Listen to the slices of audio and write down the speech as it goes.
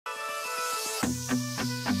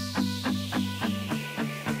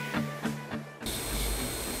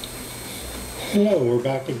Hello, we're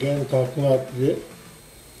back again talking about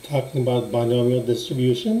binomial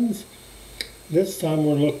distributions. This time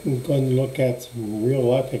we're going to look at some real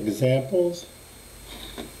life examples.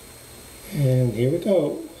 And here we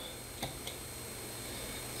go.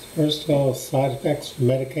 First of all, side effects from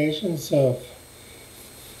medication. So if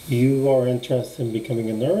you are interested in becoming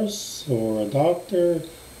a nurse or a doctor,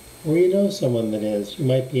 or you know someone that is, you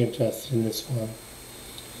might be interested in this one.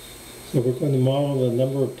 So we're going to model the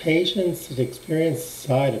number of patients that experience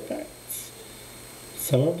side effects.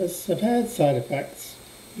 Some of us have had side effects,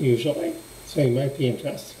 usually, so you might be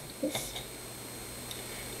interested in this.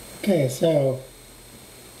 Okay, so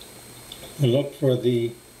we look for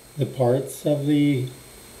the parts of the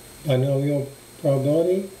binomial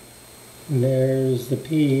probability. And there's the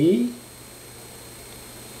P.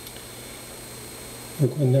 We're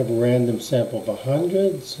going to have a random sample of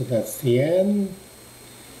 100, so that's the N.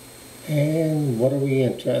 And what are we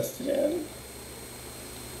interested in?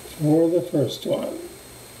 For the first one,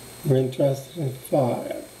 we're interested in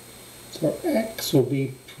 5. So X will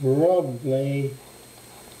be probably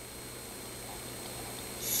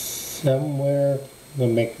somewhere, we'll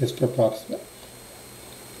make this for approximate,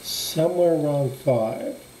 somewhere around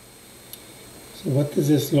 5. So what does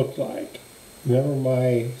this look like? Remember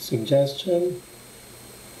my suggestion?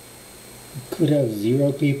 You could have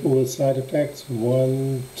 0 people with side effects.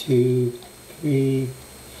 1, 2, 3,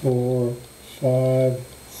 4, 5,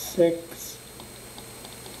 6,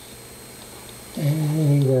 and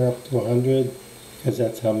anywhere up to 100, because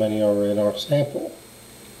that's how many are in our sample.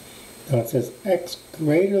 Now it says X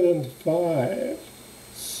greater than 5,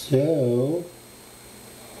 so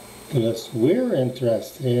the list we're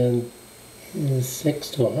interested in is 6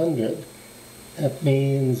 to 100. That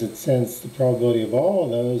means that since the probability of all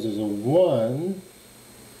of those is a 1,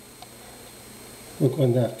 we're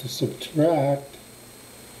going to have to subtract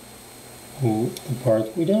the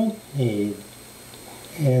part we don't need.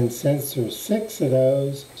 And since there's 6 of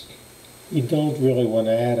those, you don't really want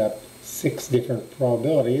to add up 6 different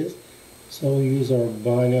probabilities. So we'll use our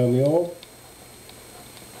binomial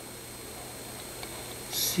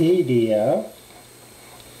CDF,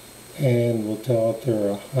 and we'll tell it there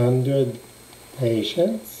are 100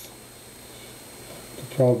 patients. The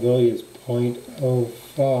probability is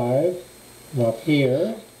 0.05 up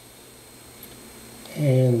here,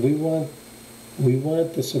 and we want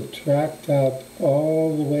it to subtract out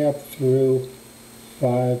all the way up through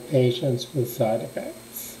 5 patients with side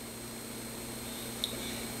effects.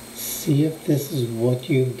 See if this is what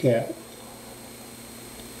you get.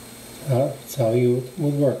 That's how you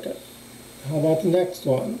would work it. How about the next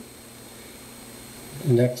one?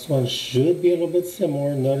 The next one should be a little bit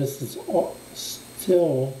similar. Notice it's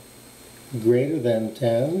still greater than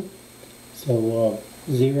 10. So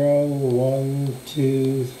 0, 1,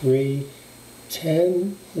 2, 3,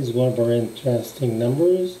 10 is one of our interesting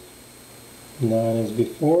numbers. 9 is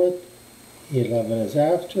before it, 11 is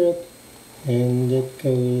after it, and it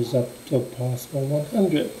goes up to a possible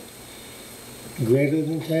 100. Greater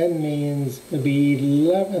than 10 means it would be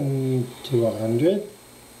 11 to 100.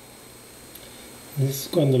 This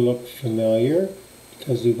is going to look familiar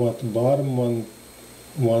because we want the bottom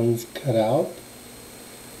ones cut out.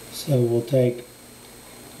 So we'll take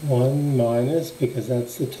 1 minus, because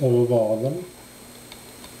that's the total of all of them,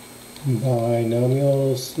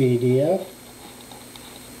 binomial CDF,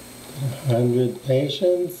 100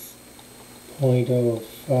 patients,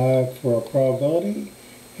 0.05 for a probability,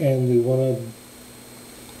 and we want to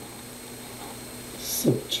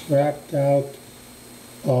subtract out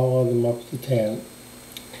all of them up to 10,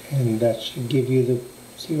 and that should give you the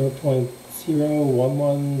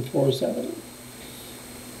 0.01147.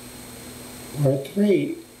 Part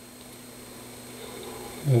 3,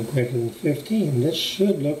 greater than 15. This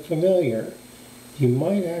should look familiar. You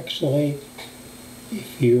might actually,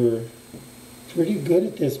 if you're pretty good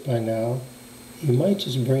at this by now, you might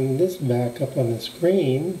just bring this back up on the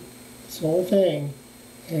screen, this whole thing,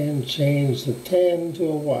 and change the 10 to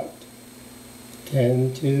a what?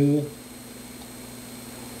 10 to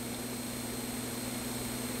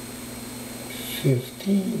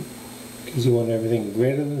 15, because you want everything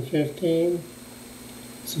greater than 15,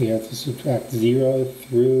 so you have to subtract 0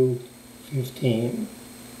 through 15,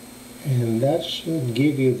 and that should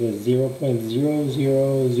give you the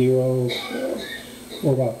 0.0004,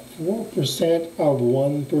 or about 4% of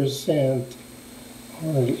 1%.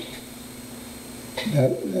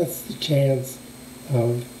 That's the chance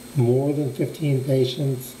of more than 15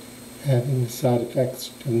 patients having side effects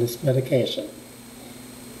from this medication.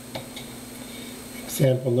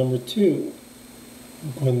 Example number 2.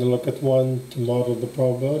 We're going to look at one to model the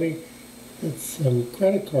probability that some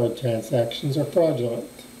credit card transactions are fraudulent.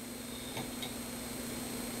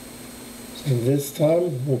 So this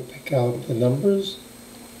time we'll pick out the numbers.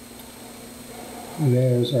 And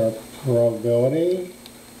there's our probability,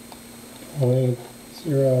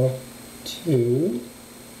 0.02,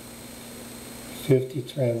 50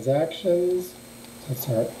 transactions, that's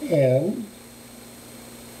our N.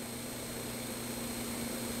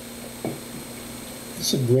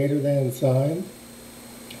 It's a greater than sign.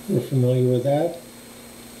 We're familiar with that.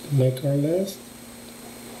 To make our list,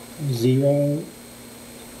 0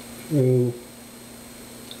 through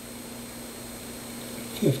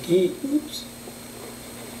 50, oops,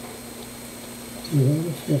 0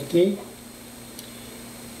 to 50.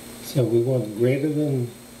 So we want greater than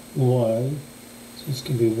 1, so this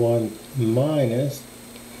can be 1 minus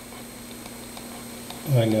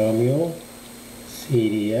binomial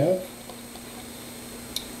CDF.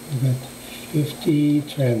 We've got 50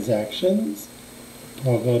 transactions,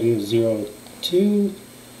 probability of 0 to 2,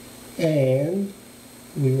 and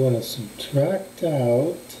we want to subtract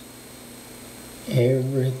out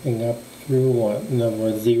everything up through 1, in other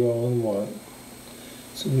words 0 and 1.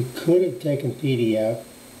 So we could have taken PDF,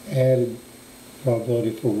 added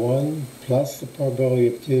probability for 1 plus the probability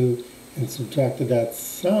of 2, and subtracted that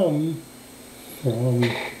sum from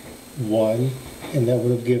 1, and that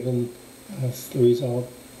would have given us the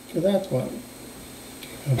result for that one.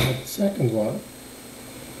 How about the second one?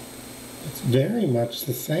 It's very much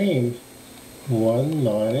the same. 1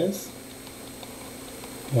 minus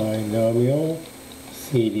binomial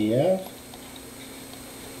CDF,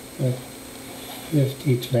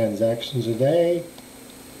 50 transactions a day,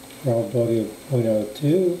 probability of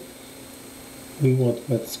 0.02. We want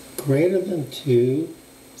what's greater than 2,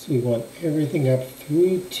 so we want everything up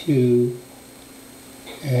through 2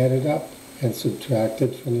 added up and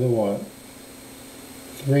subtracted from the 1.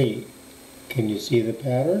 3. Can you see the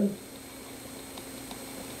pattern?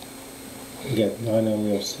 You get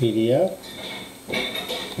binomial CDF,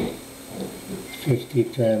 50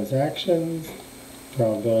 transactions,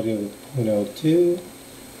 probability of 0.02,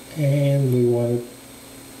 and we want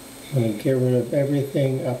to get rid of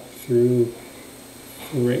everything up through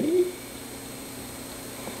 3.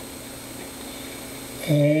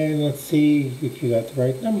 And let's see if you got the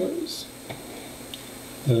right numbers.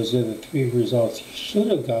 Those are the 3 results you should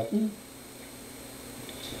have gotten.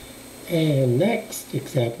 And next,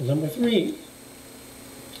 example number 3.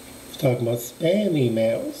 We're talking about spam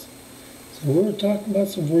emails. So we're talking about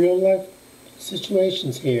some real life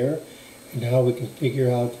situations here and how we can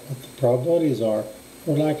figure out what the probabilities are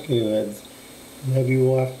or likelihoods. Maybe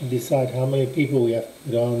we'll have to decide how many people we have to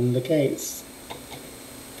put on the case.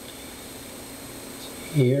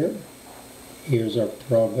 So here's our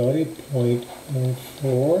probability,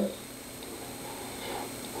 0.04.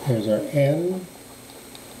 Here's our N,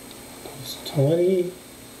 plus 20,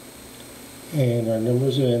 and our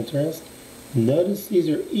numbers of interest. Notice these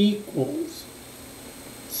are equals.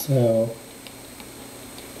 So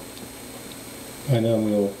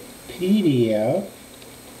binomial PDF,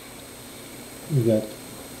 we've got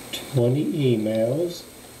 20 emails,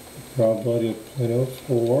 probability of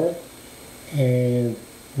 0.04, and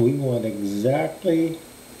we want exactly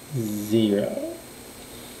 0.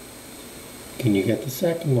 Can you get the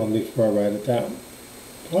second one before I write it down?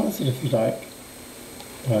 Pause it if you like.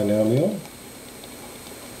 Binomial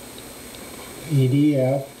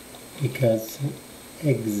PDF, because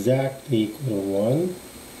exactly equal to 1.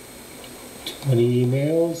 20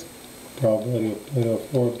 emails, probability of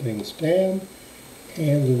 0.04 being spam,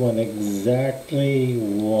 and we want exactly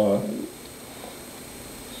 1.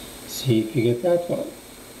 See if you get that one.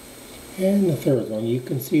 And the third one, you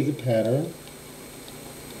can see the pattern.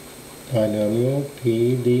 Binomial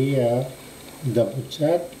PDF, double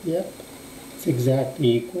check, yep, it's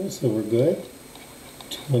exactly equal, so we're good.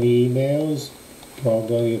 20 emails,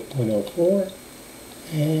 probability of 0.04,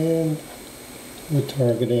 and we're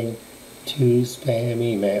targeting 2 spam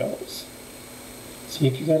emails. See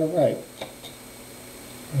if you got it right.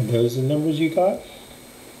 Are those the numbers you got?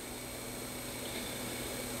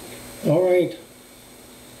 All right.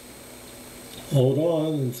 Hold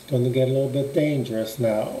on, it's going to get a little bit dangerous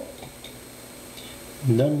now.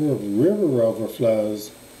 Number of river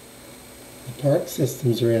overflows. The park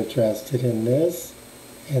systems are interested in this,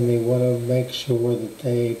 and they want to make sure that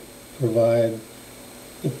they provide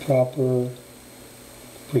the proper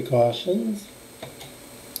precautions.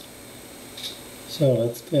 So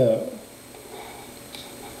let's go.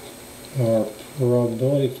 Our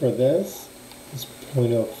probability for this is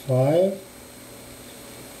 0.05.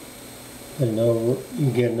 You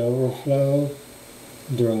get an overflow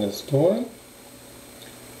during a storm.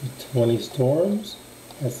 With 20 storms,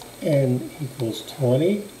 that's n equals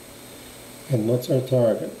 20. And what's our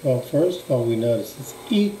target? Well, first of all, we notice it's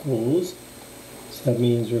equals, so that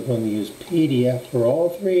means we're going to use PDF for all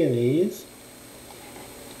three of these.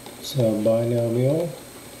 So binomial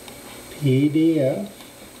PDF,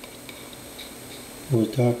 we're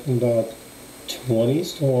talking about 20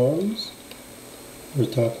 storms. We're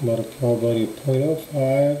talking about a probability of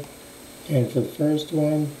 0.05, and for the first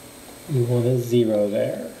one, we want a 0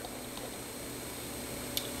 there.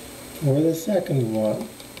 For the second one,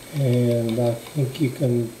 and I think you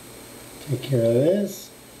can take care of this,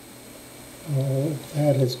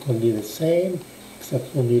 that is going to be the same,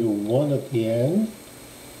 except we'll need a 1 at the end.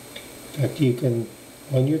 In fact, you can,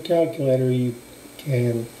 on your calculator, you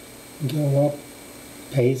can go up,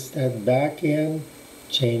 paste that back in,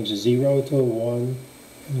 change 0 to a 1,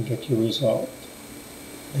 and get your result.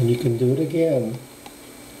 And you can do it again.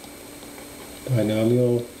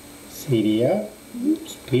 Binomial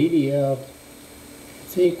PDF,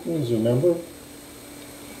 it's equals, remember,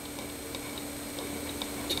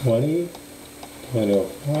 20,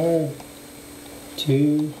 0.05,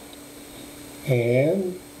 2,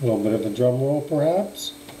 and a little bit of a drum roll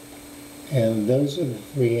perhaps. And those are the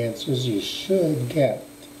three answers you should get.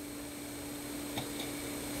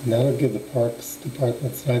 And that'll give the parks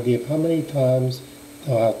departments an idea of how many times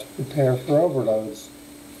they'll have to prepare for overloads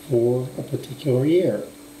for a particular year.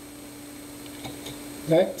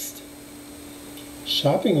 Next,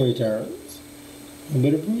 shopping returns. A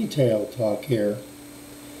bit of retail talk here.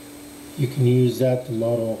 You can use that to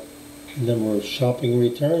model the number of shopping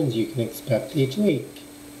returns you can expect each week.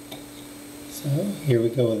 So here we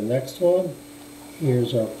go with the next one.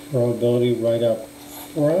 Here's our probability right up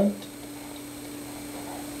front.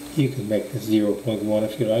 You can make this 0.1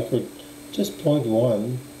 if you like, or just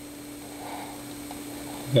 0.1.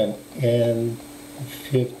 We've got n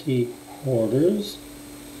 50 orders.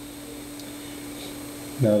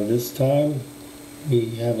 Now this time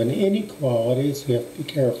we have an inequality, so we have to be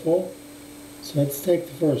careful. So let's take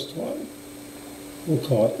the first one. We'll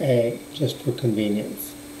call it A, just for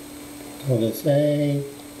convenience. Call this A,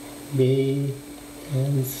 B,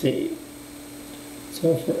 and C.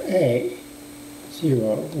 So for A,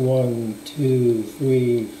 0, 1, 2,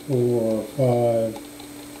 3, 4,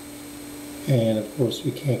 5, and of course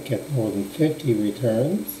we can't get more than 50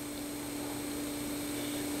 returns.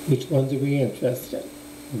 Which ones are we interested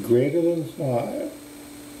in? Greater than 5.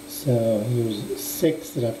 So here's 6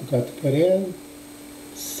 that I forgot to put in.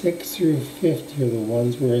 6 through 50 are the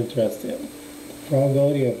ones we're interested in. The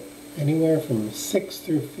probability of anywhere from 6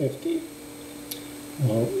 through 50.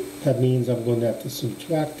 Well, that means I'm going to have to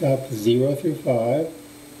subtract out the 0 through 5.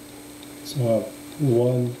 So I have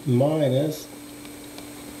 1 minus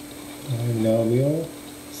binomial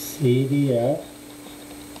CDF.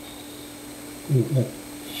 We've got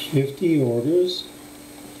 50 orders.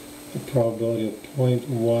 The probability of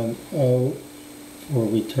 0.10 for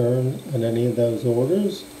return on any of those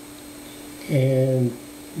orders. And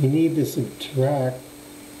we need to subtract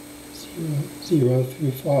 0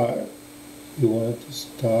 through 5. We want it to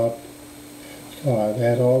stop at 5.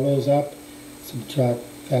 Add all those up, subtract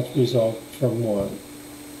that result from 1.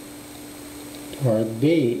 Part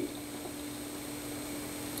B.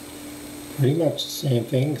 Pretty much the same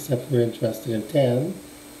thing, except we're interested in 10.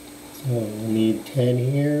 So we need 10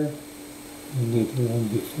 here. We need the one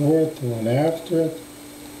before it, the one after it.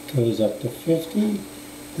 Goes up to 50.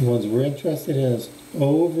 The ones we're interested in is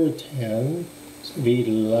over 10. So it'll be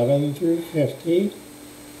 11 through 50.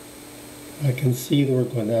 I can see that we're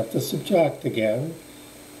going to have to subtract again.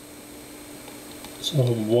 So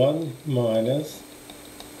 1 minus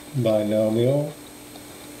binomial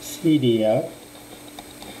CDF.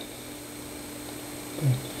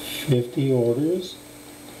 50 orders.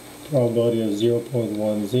 Probability of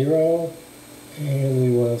 0.10. And we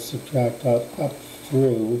want to subtract out up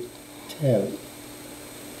through 10.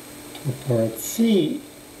 For part C,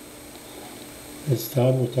 this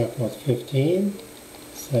time we're talking about 15.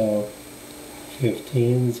 So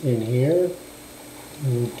 15's in here.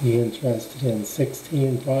 We'll be interested in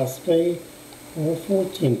 16 possibly, or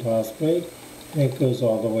 14 possibly. And it goes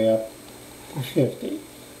all the way up to 50.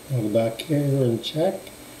 I'll go back here and check.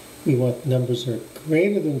 We want numbers that are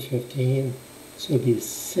greater than 15. So it'll be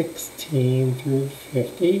 16 through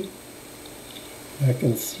 50. I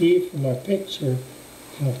can see from my picture,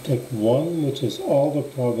 I'll take 1, which is all the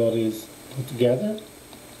probabilities put together.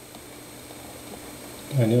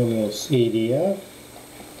 Binomial CDF.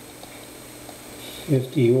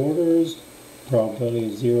 50 orders, probability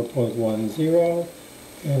of 0.10.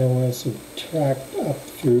 And I want to subtract up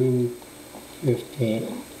through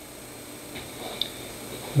 15.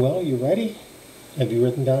 Well, you ready? Have you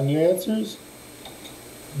written down your answers?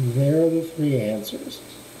 There are the 3 answers.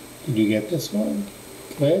 Did you get this one?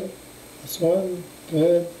 Good. This one?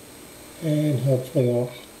 Good. And hopefully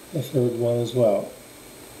the 3rd one as well.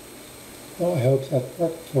 Well, I hope that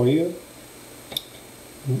worked for you.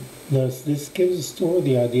 Notice this gives the store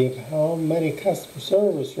the idea of how many customer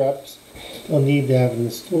service reps they'll need to have in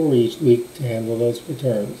the store each week to handle those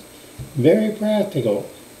returns. Very practical.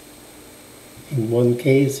 In one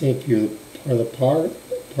case, if you're part of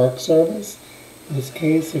the park service. In this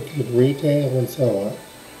case, if you're retail and so on.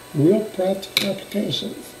 Real practical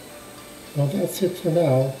applications. Well, that's it for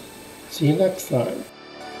now. See you next time.